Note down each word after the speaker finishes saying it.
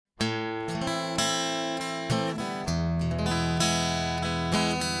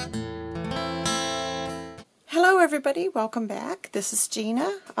everybody, welcome back. This is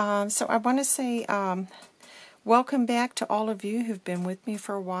Gina. So I want to say welcome back to all of you who've been with me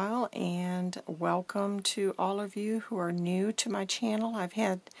for a while, and welcome to all of you who are new to my channel. I've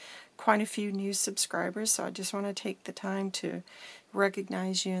had quite a few new subscribers, so I just want to take the time to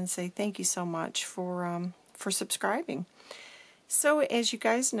recognize you and say thank you so much for subscribing. So as you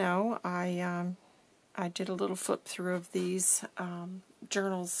guys know, I did a little flip through of these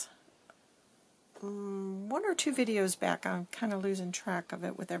journals one or two videos back. I'm kind of losing track of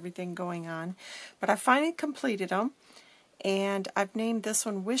it with everything going on, but I finally completed them, and I've named this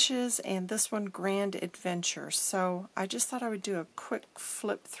one Wishes and this one Grand Adventure. So I just thought I would do a quick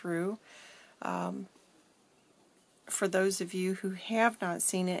flip through for those of you who have not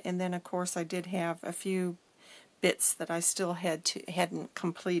seen it, and then of course I did have a few bits that I still hadn't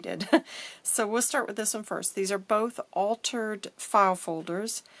completed. So we'll start with this one first. These are both altered file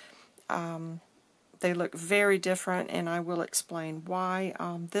folders. They look very different, and I will explain why.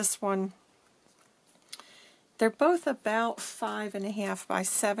 This one, they're both about 5.5 by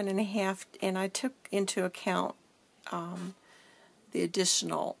 7.5, and I took into account the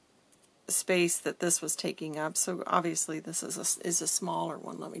additional space that this was taking up. So obviously this is a smaller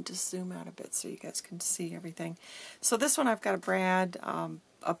one. Let me just zoom out a bit so you guys can see everything. So this one I've got a brad,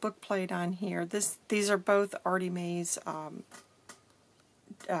 a book plate on here. These are both Artie Mae's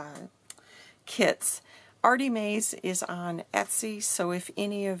kits. Artie Mae's is on Etsy, so if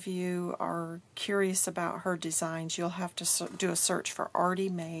any of you are curious about her designs, you'll have to do a search for Artie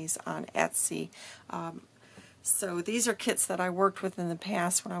Mae's on Etsy. So these are kits that I worked with in the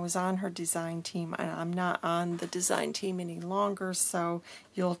past when I was on her design team, and I'm not on the design team any longer, so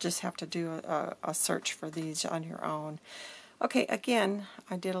you'll just have to do a search for these on your own. Okay, again,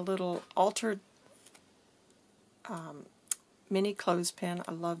 I did a little altered mini clothespin.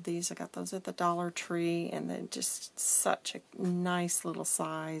 I love these. I got those at the Dollar Tree, and they're just such a nice little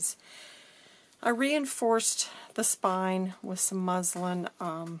size. I reinforced the spine with some muslin.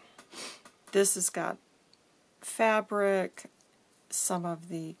 This has got fabric, some of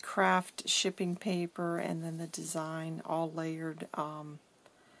the craft shipping paper, and then the design all layered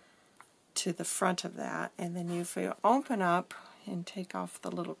to the front of that. And then if you open up and take off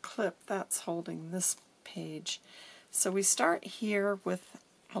the little clip that's holding this page. So we start here with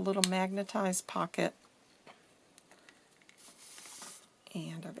a little magnetized pocket,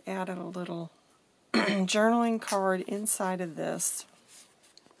 and I've added a little journaling card inside of this.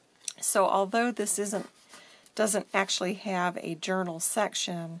 So although this doesn't actually have a journal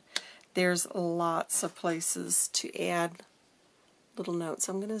section, there's lots of places to add little notes.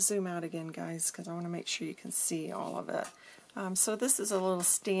 I'm going to zoom out again, guys, because I want to make sure you can see all of it. So this is a little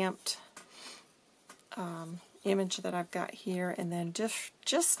stamped image that I've got here, and then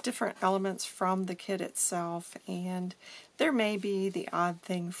just different elements from the kit itself, and there may be the odd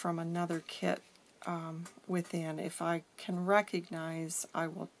thing from another kit within. If I can recognize, I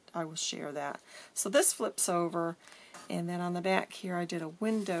will share that. So this flips over, and then on the back here I did a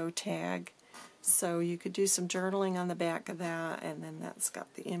window tag, so you could do some journaling on the back of that, and then that's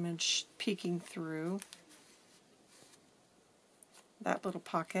got the image peeking through that little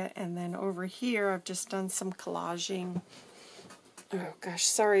pocket. And then over here I've just done some collaging. Oh gosh,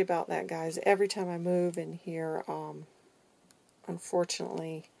 sorry about that, guys. Every time I move in here,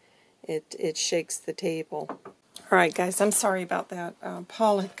 unfortunately it shakes the table. Alright guys, I'm sorry about that.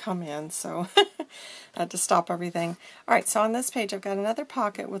 Paul had come in, so I had to stop everything. Alright, so on this page I've got another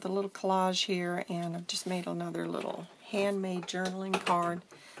pocket with a little collage here, and I've just made another little handmade journaling card,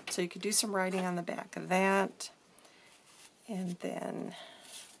 so you could do some writing on the back of that. And then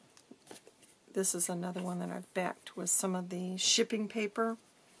this is another one that I've backed with some of the shipping paper.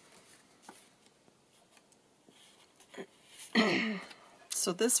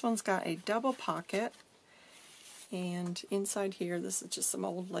 So this one's got a double pocket, and inside here, this is just some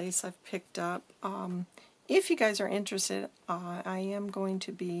old lace I've picked up. If you guys are interested, I am going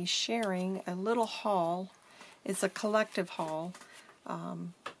to be sharing a little haul. It's a collective haul.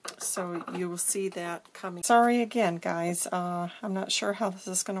 So you will see that coming. Sorry again, guys. I'm not sure how this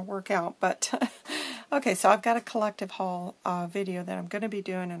is going to work out, but okay, so I've got a collective haul video that I'm going to be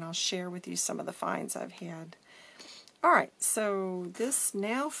doing, and I'll share with you some of the finds I've had. Alright, so this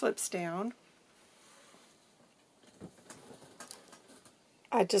now flips down.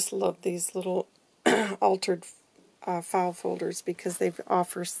 I just love these little altered file folders because they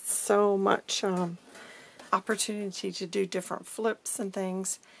offer so much opportunity to do different flips and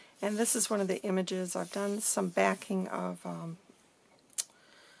things. And this is one of the images. I've done some backing of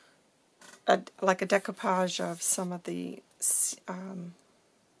like a decoupage of some of the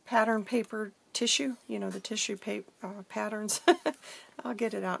pattern paper tissue, you know, the tissue patterns. I'll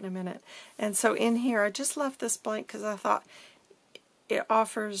get it out in a minute. And so in here, I just left this blank because I thought it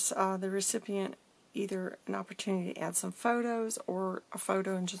offers the recipient either an opportunity to add some photos, or a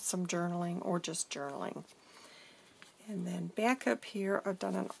photo and just some journaling, or just journaling. And then back up here, I've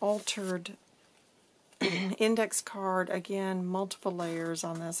done an altered index card. Again, multiple layers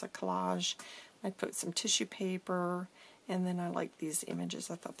on this, a collage. I put some tissue paper, and then I like these images.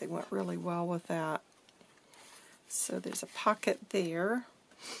 I thought they went really well with that. So there's a pocket there,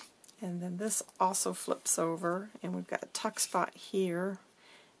 and then this also flips over, and we've got a tuck spot here,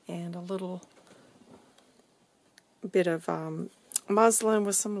 and a little bit of muslin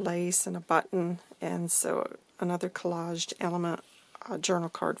with some lace and a button, and so another collaged element, journal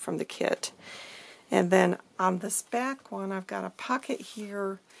card from the kit. And then on this back one, I've got a pocket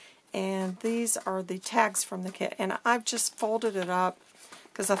here, and these are the tags from the kit. And I've just folded it up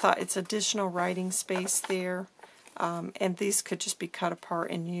because I thought it's additional writing space there. And these could just be cut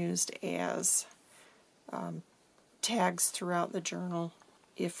apart and used as tags throughout the journal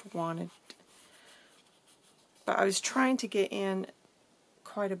if wanted. But I was trying to get in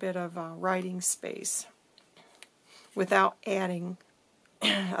quite a bit of writing space without adding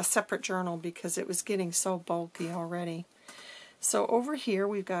a separate journal because it was getting so bulky already. So over here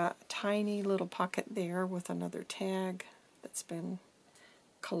we've got a tiny little pocket there with another tag that's been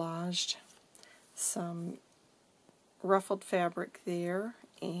collaged, some ruffled fabric there,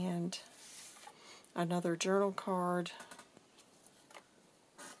 and another journal card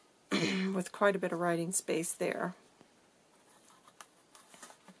with quite a bit of writing space there.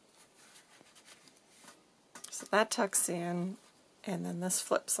 So that tucks in, and then this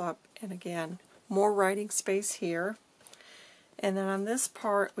flips up, and again, more writing space here. And then on this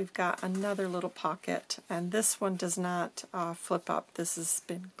part, we've got another little pocket, and this one does not flip up. This has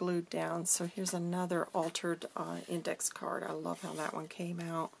been glued down. So here's another altered index card. I love how that one came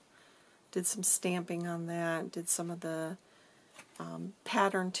out. Did some stamping on that, did some of the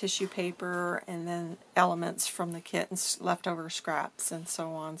pattern tissue paper, and then elements from the kit and leftover scraps and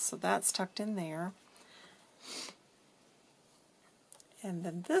so on. So that's tucked in there. And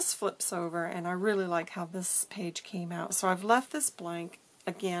then this flips over, and I really like how this page came out. So I've left this blank.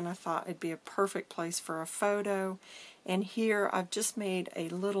 Again, I thought it'd be a perfect place for a photo. And here I've just made a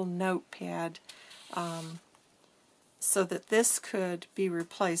little notepad so that this could be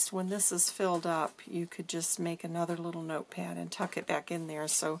replaced. When this is filled up, you could just make another little notepad and tuck it back in there.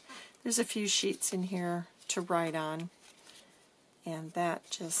 So there's a few sheets in here to write on. And that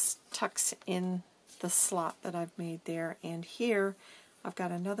just tucks in the slot that I've made there. And here I've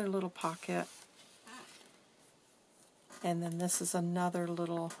got another little pocket, and then this is another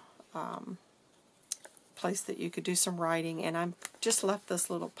little place that you could do some writing, and I'm just left this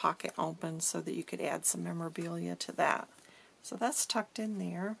little pocket open so that you could add some memorabilia to that. So that's tucked in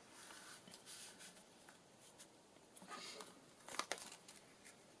there.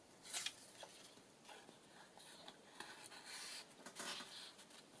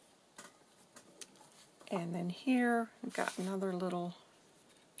 And then here we've got another little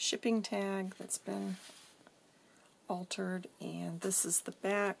shipping tag that's been altered, and this is the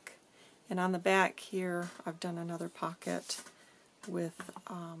back, and on the back here I've done another pocket with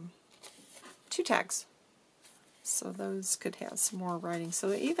 2 tags, so those could have some more writing.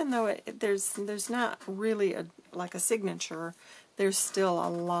 So even though there's not really like a signature, there's still a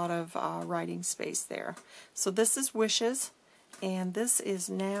lot of writing space there. So this is Wishes, and this is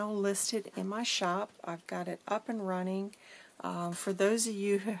now listed in my shop. I've got it up and running. For those of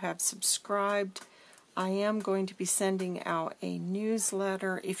you who have subscribed, I am going to be sending out a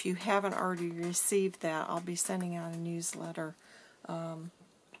newsletter. If you haven't already received that, I'll be sending out a newsletter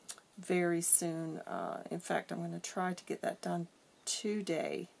very soon. In fact, I'm going to try to get that done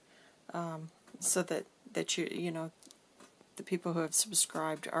today, so that you know, the people who have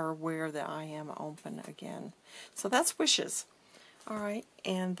subscribed are aware that I am open again. So that's Wishes. All right,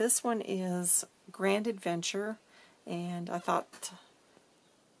 and this one is Grand Adventure. And I thought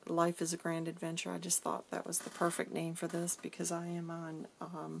Life is a Grand Adventure. I just thought that was the perfect name for this because I am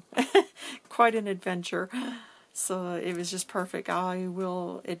on quite an adventure. So it was just perfect. I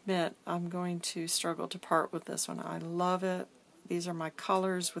will admit I'm going to struggle to part with this one. I love it. These are my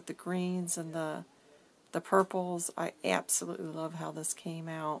colors with the greens and the purples. I absolutely love how this came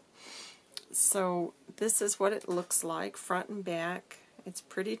out. So this is what it looks like, front and back. It's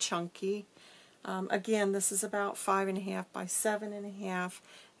pretty chunky. Again, this is about 5.5 by 7.5.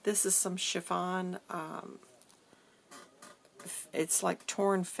 This is some chiffon. It's like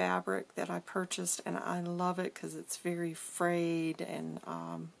torn fabric that I purchased, and I love it because it's very frayed, and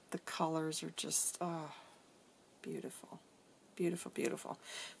The colors are just, oh, beautiful. Beautiful, beautiful.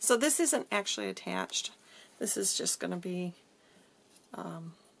 So this isn't actually attached. This is just going to be,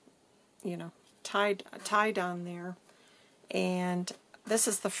 you know, tied on there. And this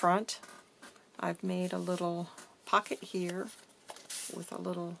is the front. I've made a little pocket here with a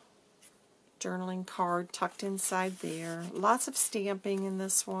little journaling card tucked inside there. Lots of stamping in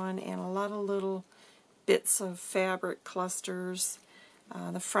this one, and a lot of little bits of fabric clusters.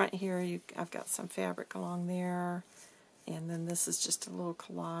 The front here, I've got some fabric along there, and then this is just a little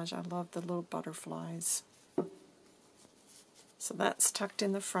collage. I love the little butterflies. So that's tucked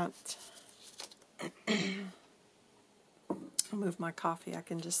in the front. I'll move my coffee. I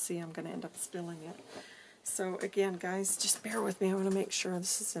can just see I'm going to end up spilling it. So again, guys, just bear with me. I want to make sure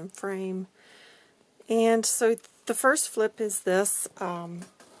this is in frame. And so the first flip is this.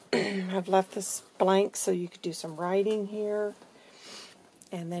 I've left this blank so you could do some writing here.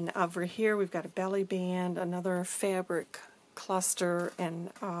 And then over here we've got a belly band, another fabric cluster, and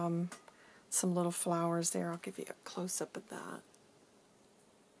some little flowers there. I'll give you a close-up of that.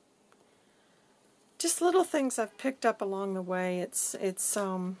 Just little things I've picked up along the way. It's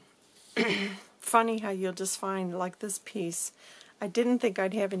funny how you'll just find, like this piece, I didn't think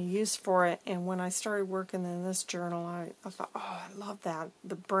I'd have any use for it, and when I started working in this journal, I thought, oh, I love that.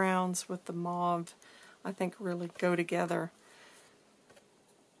 The browns with the mauve, I think, really go together.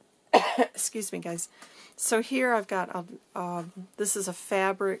 Excuse me, guys. So here I've got, this is a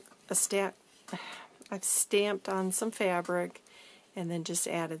fabric, I've stamped on some fabric, and then just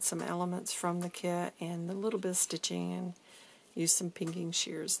added some elements from the kit, and a little bit of stitching, and used some pinking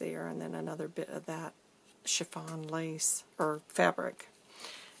shears there, and then another bit of that chiffon lace or fabric.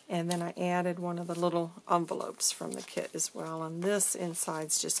 And then I added one of the little envelopes from the kit as well, and this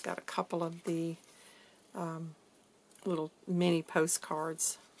inside's just got a couple of the little mini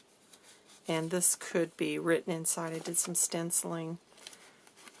postcards, and this could be written inside. I did some stenciling.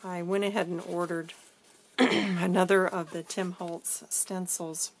 I went ahead and ordered another of the Tim Holtz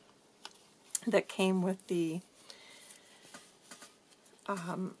stencils that came with the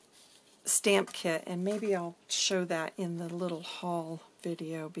stamp kit, and maybe I'll show that in the little haul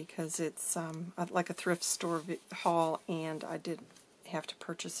video, because it's like a thrift store haul, and I did have to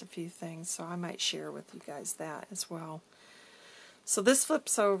purchase a few things, so I might share with you guys that as well. So this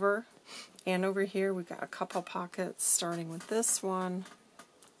flips over, and over here we've got a couple pockets, starting with this one,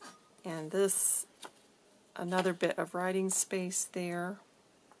 and this, another bit of writing space there.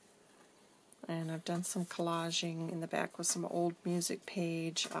 And I've done some collaging in the back with some old music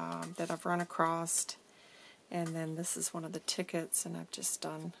page that I've run across. And then this is one of the tickets, and I've just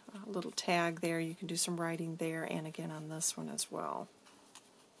done a little tag there. You can do some writing there, and again on this one as well.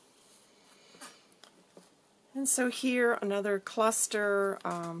 And so here, another cluster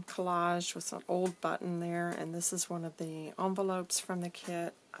collage with an old button there, and this is one of the envelopes from the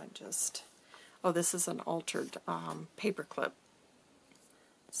kit. Oh, this is an altered paper clip.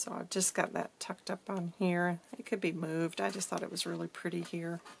 So I've just got that tucked up on here. It could be moved. I just thought it was really pretty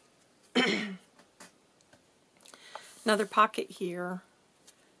here. Another pocket here.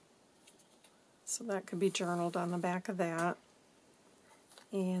 So that could be journaled on the back of that.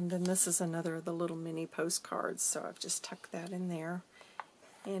 And then this is another of the little mini postcards. So I've just tucked that in there.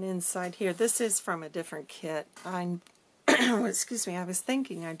 And inside here, this is from a different kit. Excuse me, I was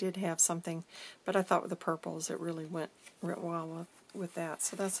thinking I did have something, but I thought with the purples it really went well with that.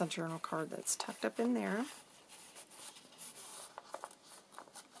 So that's a journal card that's tucked up in there.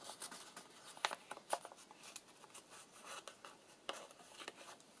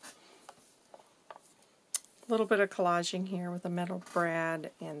 A little bit of collaging here with a metal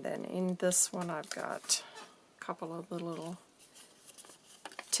brad, and then in this one I've got a couple of the little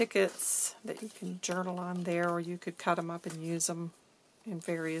tickets that you can journal on there, or you could cut them up and use them in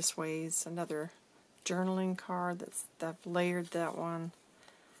various ways. Another journaling card I've layered that one.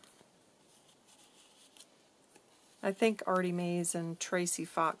 I think Artie Mays and Tracy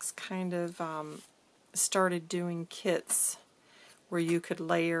Fox kind of started doing kits where you could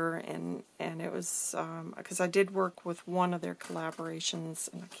layer, and it was, because I did work with one of their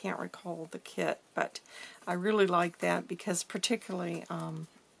collaborations, and I can't recall the kit, but I really like that, because particularly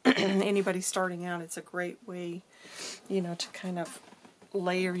anybody starting out, it's a great way, you know, to kind of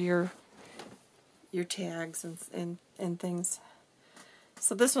layer your tags and things.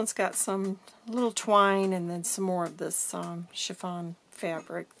 So this one's got some little twine, and then some more of this chiffon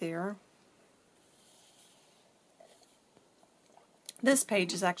fabric there. This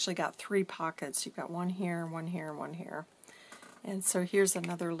page has actually got 3 pockets. You've got one here, one here, and one here. And so here's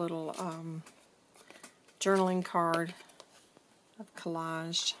another little journaling card. I've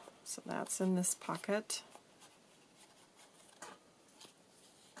collaged. So that's in this pocket.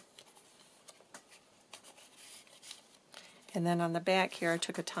 And then on the back here, I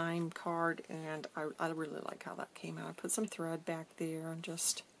took a time card, and I really like how that came out. I put some thread back there and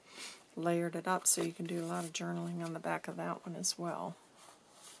just layered it up so you can do a lot of journaling on the back of that one as well.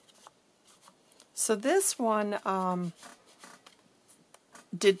 So this one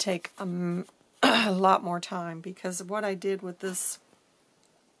did take a lot more time, because what I did with this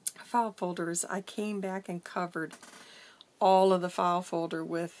file folder is I came back and covered all of the file folder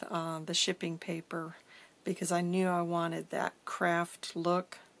with the shipping paper, because I knew I wanted that craft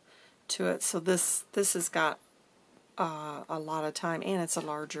look to it. So this has got a lot of time, and it's a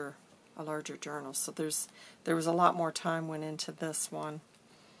larger journal. So there was a lot more time went into this one.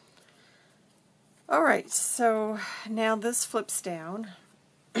 All right, so now this flips down.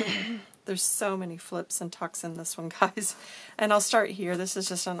 There's so many flips and tucks in this one, guys. And I'll start here. This is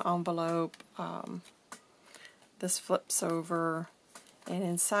just an envelope. This flips over, and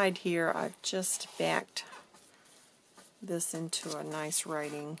inside here I've just backed this into a nice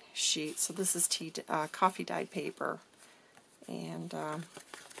writing sheet. So this is coffee dyed paper, and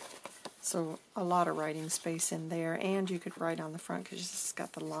so a lot of writing space in there, and you could write on the front because it's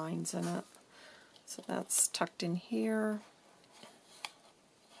got the lines in it. So that's tucked in here.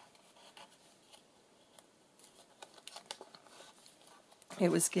 It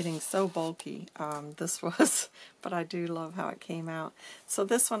was getting so bulky, this was, but I do love how it came out. So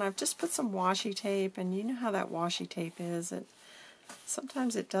this one, I've just put some washi tape, and you know how that washi tape is.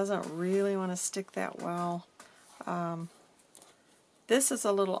 Sometimes it doesn't really want to stick that well. This is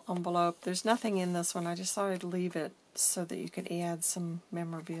a little envelope. There's nothing in this one. I just thought I'd leave it so that you could add some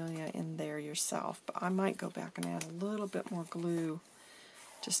memorabilia in there yourself. But I might go back and add a little bit more glue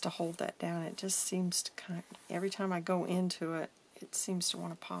just to hold that down. It just seems to every time I go into it, it seems to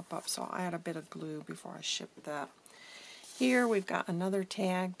want to pop up, so I'll add a bit of glue before I ship that. Here we've got another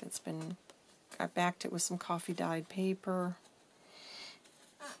tag I backed it with some coffee dyed paper.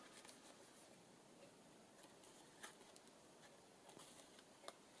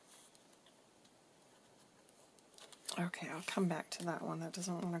 Okay, I'll come back to that one. That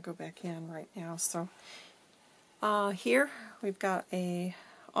doesn't want to go back in right now. So here we've got a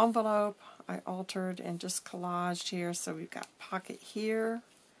envelope I altered and just collaged here. So we've got pocket here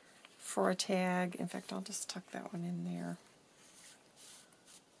for a tag. In fact, I'll just tuck that one in there.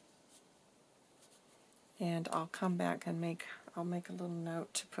 And I'll come back and I'll make a little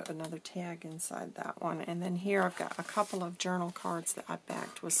note to put another tag inside that one. And then here I've got a couple of journal cards that I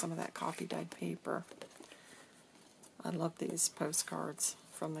backed with some of that coffee dyed paper. I love these postcards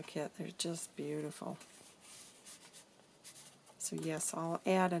from the kit. They're just beautiful. So yes, I'll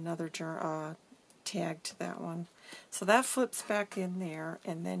add another tag to that one. So that flips back in there,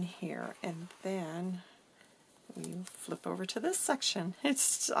 and then here, and then we flip over to this section.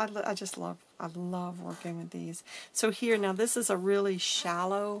 I love working with these. So here, now this is a really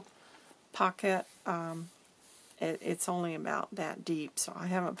shallow pocket. It's only about that deep, so I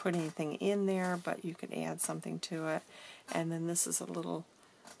haven't put anything in there, but you could add something to it. And then this is a little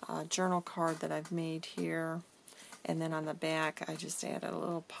journal card that I've made here. And then on the back, I just added a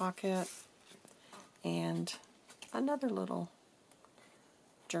little pocket and another little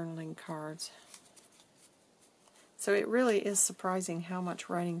journaling cards. So it really is surprising how much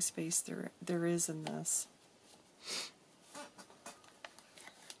writing space there is in this.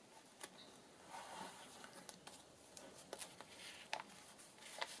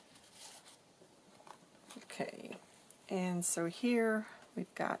 Okay, and so here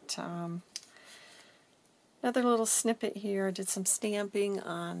we've got another little snippet here. I did some stamping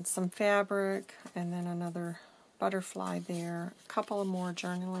on some fabric, and then another butterfly there. A couple of more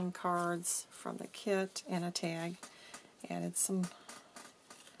journaling cards from the kit and a tag. Added some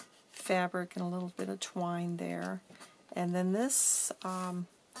fabric and a little bit of twine there. And then this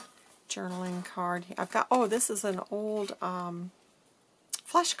journaling card, I've got, this is an old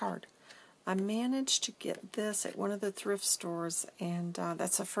flash card. I managed to get this at one of the thrift stores, and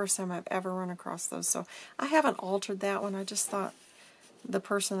that's the first time I've ever run across those. So I haven't altered that one. I just thought the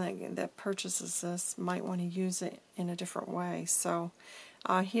person that purchases this might want to use it in a different way. So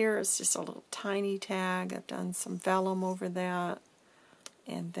here is just a little tiny tag. I've done some vellum over that,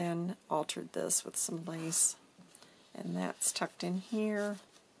 and then altered this with some lace. And that's tucked in here.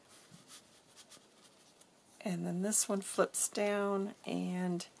 And then this one flips down,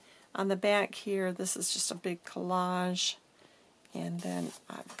 and on the back here, this is just a big collage, and then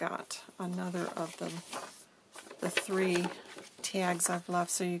I've got another of the three tags I've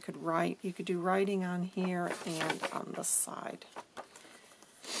left so you could write. You could do writing on here and on the side.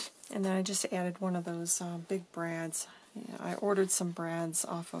 And then I just added one of those big brads. Yeah, I ordered some brads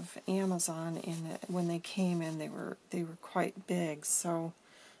off of Amazon, and when they came in, they were quite big. So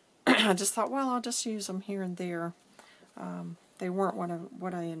I just thought, well, I'll just use them here and there. They weren't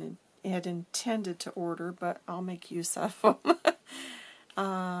what I had intended to order, but I'll make use of them.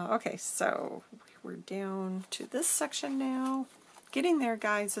 Okay, so we're down to this section now. Getting there,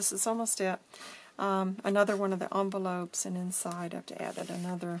 guys. This is almost it. Another one of the envelopes, and inside I've added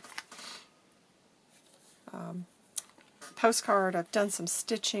another postcard. I've done some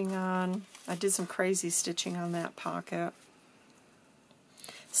stitching on. I did some crazy stitching on that pocket.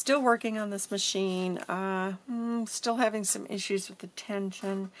 Still working on this machine. Still having some issues with the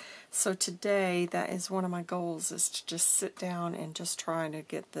tension. So today, that is one of my goals, is to just sit down and just try to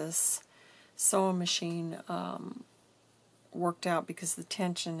get this sewing machine worked out, because the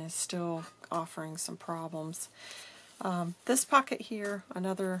tension is still offering some problems. This pocket here,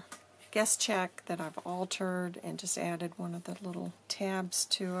 another guest check that I've altered and just added one of the little tabs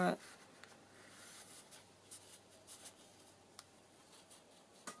to it.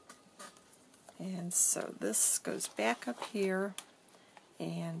 And so this goes back up here,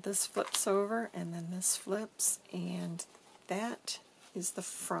 and this flips over, and then this flips, and that is the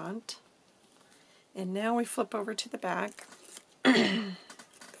front. And now we flip over to the back.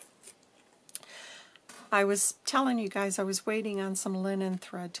 I was telling you guys I was waiting on some linen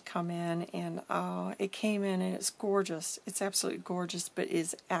thread to come in, and it came in, and it's gorgeous. It's absolutely gorgeous, but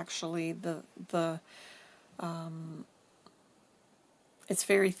is actually it's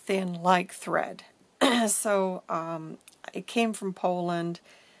very thin like thread. So it came from Poland.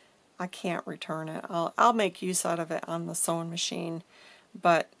 I can't return it. I'll make use out of it on the sewing machine.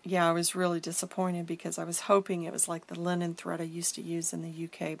 But yeah, I was really disappointed because I was hoping it was like the linen thread I used to use in the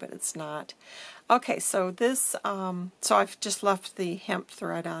UK, but it's not. Okay, so this, so I've just left the hemp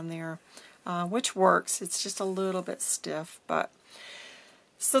thread on there, which works. It's just a little bit stiff, but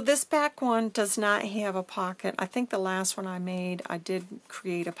so this back one does not have a pocket. I think the last one I made, I did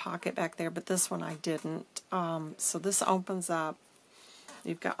create a pocket back there, but this one I didn't. So this opens up.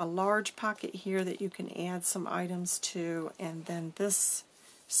 You've got a large pocket here that you can add some items to, and then this,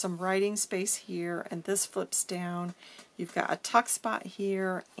 some writing space here, and this flips down. You've got a tuck spot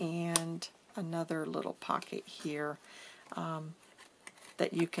here and another little pocket here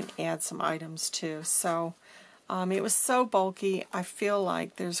that you can add some items to. So it was so bulky, I feel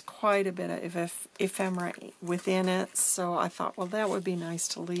like there's quite a bit of ephemera within it, so I thought, well, that would be nice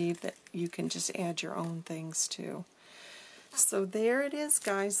to leave, that you can just add your own things to. So there it is,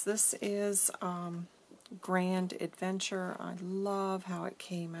 guys. This is Grand Adventure. I love how it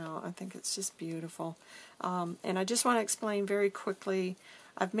came out. I think it's just beautiful. And I just want to explain very quickly,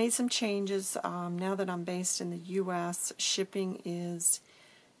 I've made some changes. Now that I'm based in the U.S., shipping is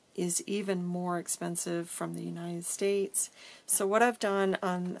even more expensive from the United States. So what I've done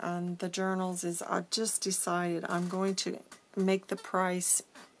on the journals is I've just decided I'm going to make the price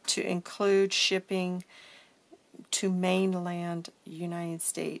to include shipping to mainland United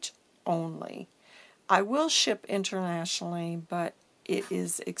States only. I will ship internationally, but it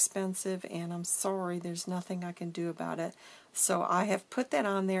is expensive, and I'm sorry, there's nothing I can do about it. So I have put that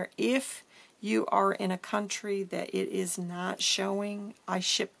on there. If you are in a country that it is not showing I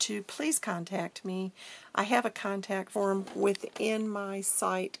ship to, please contact me. I have a contact form within my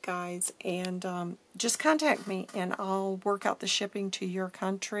site, guys, and just contact me and I'll work out the shipping to your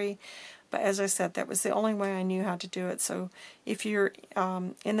country. But as I said, that was the only way I knew how to do it. So if you're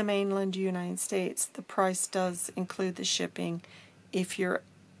in the mainland United States, the price does include the shipping. If you're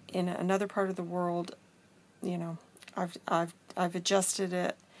in another part of the world, you know, I've adjusted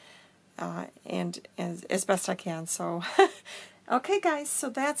it and as best I can. So okay, guys, so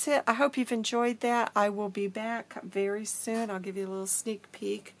that's it. I hope you've enjoyed that. I will be back very soon. I'll give you a little sneak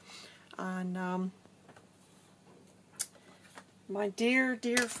peek on my dear,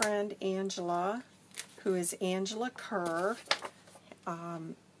 dear friend Angela, who is Angela Kerr.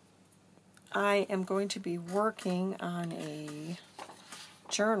 I am going to be working on a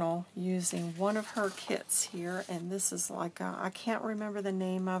journal using one of her kits here, and this is like I can't remember the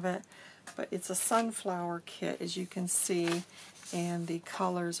name of it, but it's a sunflower kit, as you can see, and the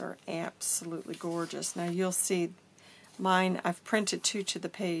colors are absolutely gorgeous. Now you'll see mine, I've printed two to the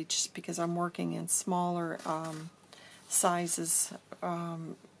page because I'm working in smaller sizes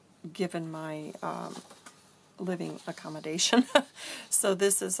given my living accommodation. So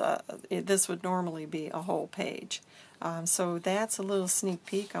this is this would normally be a whole page. So that's a little sneak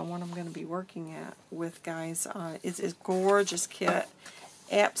peek on what I'm going to be working with, guys. It's a gorgeous kit.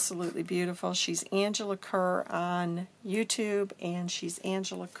 Absolutely beautiful. She's Angela Kerr on YouTube, and she's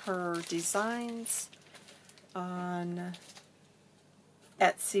Angela Kerr Designs on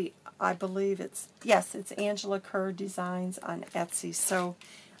Etsy. I believe it's Angela Kerr Designs on Etsy. So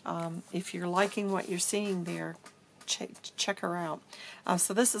if you're liking what you're seeing there, check her out.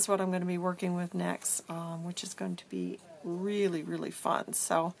 So this is what I'm going to be working with next, which is going to be really, really fun.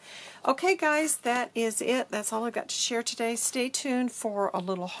 So, okay guys, that is it. That's all I've got to share today. Stay tuned for a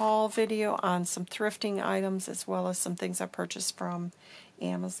little haul video on some thrifting items, as well as some things I purchased from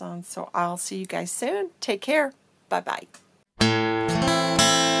Amazon. So I'll see you guys soon. Take care. Bye-bye.